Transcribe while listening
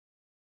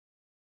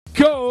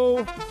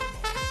go.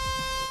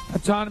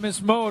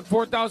 Autonomous mode,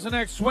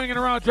 4000X swinging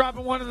around,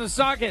 dropping one in the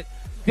socket.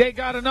 They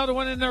got another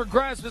one in their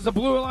grasp as the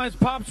Blue Alliance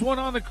pops one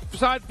on the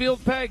side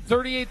field peg.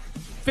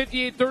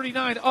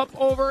 58-39, up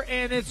over,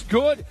 and it's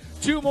good.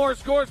 Two more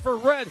scores for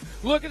Red.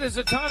 Look at this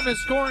autonomous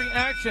scoring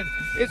action.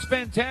 It's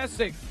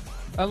fantastic.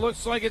 It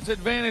looks like it's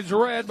advantage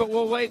Red, but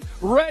we'll wait.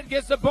 Red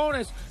gets the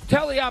bonus.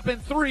 Teleop in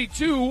 3,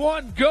 2,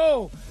 1,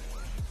 go.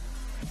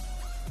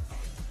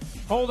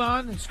 Hold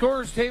on.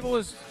 Scorer's table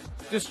is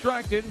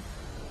distracted.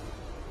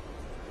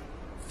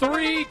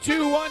 3,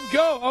 2, 1,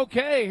 go.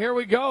 Okay, here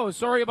we go.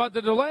 Sorry about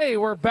the delay.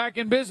 We're back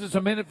in business.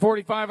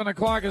 1:45 on the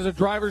clock as the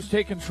drivers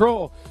take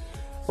control.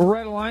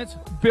 Red Alliance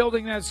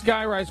building that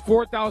skyrise.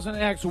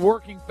 4000X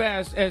working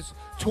fast as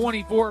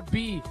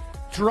 24B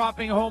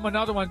dropping home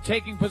another one,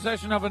 taking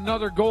possession of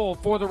another goal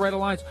for the Red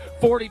Alliance.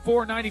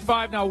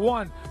 44-95 now.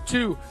 1,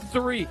 2,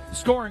 3,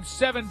 scoring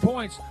 7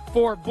 points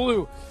for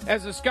Blue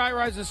as the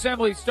skyrise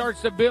assembly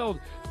starts to build.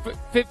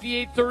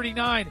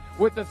 58-39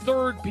 with the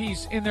third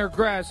piece in their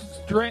grasp,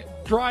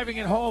 driving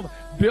it home,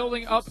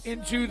 building up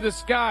into the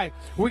sky.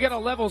 We got a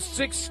level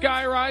 6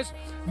 skyrise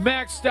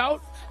maxed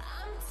out.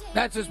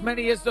 That's as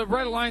many as the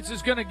Red Alliance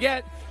is going to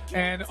get.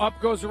 And up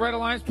goes the Red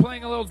Alliance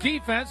playing a little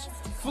defense,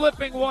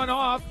 flipping one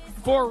off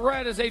for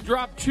Red as they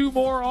drop 2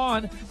 more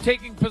on,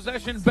 taking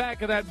possession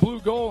back of that blue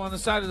goal on the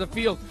side of the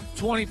field.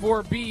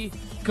 24B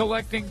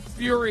collecting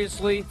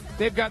furiously.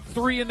 They've got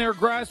 3 in their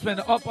grasp, and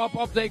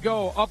up they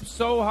go. Up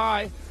so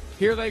high.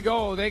 Here they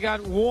go. They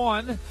got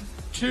 1,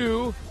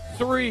 2,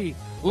 3.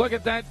 Look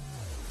at that.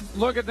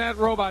 Look at that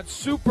robot.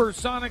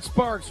 Supersonic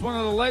Sparks, one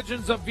of the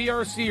legends of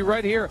VRC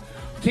right here.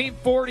 Team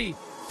 40.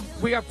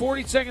 We got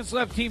 40 seconds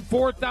left. Team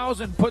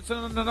 4000 puts in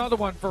another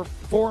one for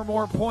 4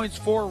 more points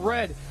for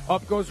Red.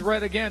 Up goes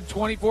Red again.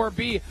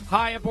 24B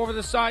high up over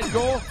the side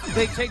goal.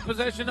 They take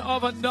possession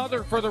of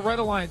another for the Red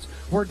Alliance.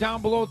 We're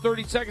down below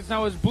 30 seconds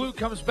now as Blue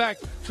comes back,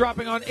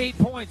 dropping on 8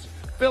 points,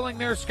 filling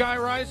their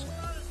skyrise.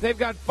 They've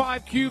got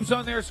 5 cubes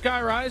on their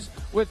skyrise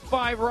with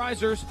 5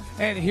 risers.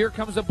 And here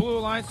comes the Blue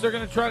Alliance. They're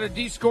going to try to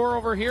de-score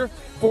over here.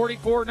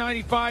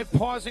 44-95,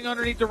 pausing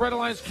underneath the Red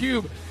Alliance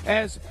cube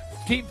as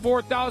Team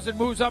 4000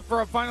 moves up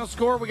for a final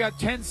score. We got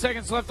 10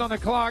 seconds left on the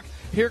clock.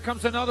 Here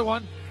comes another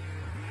one.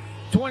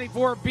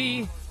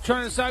 24B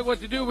trying to decide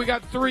what to do. We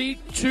got 3,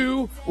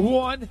 2,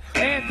 1,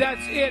 and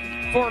that's it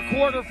for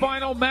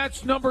quarterfinal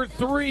match number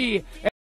 3.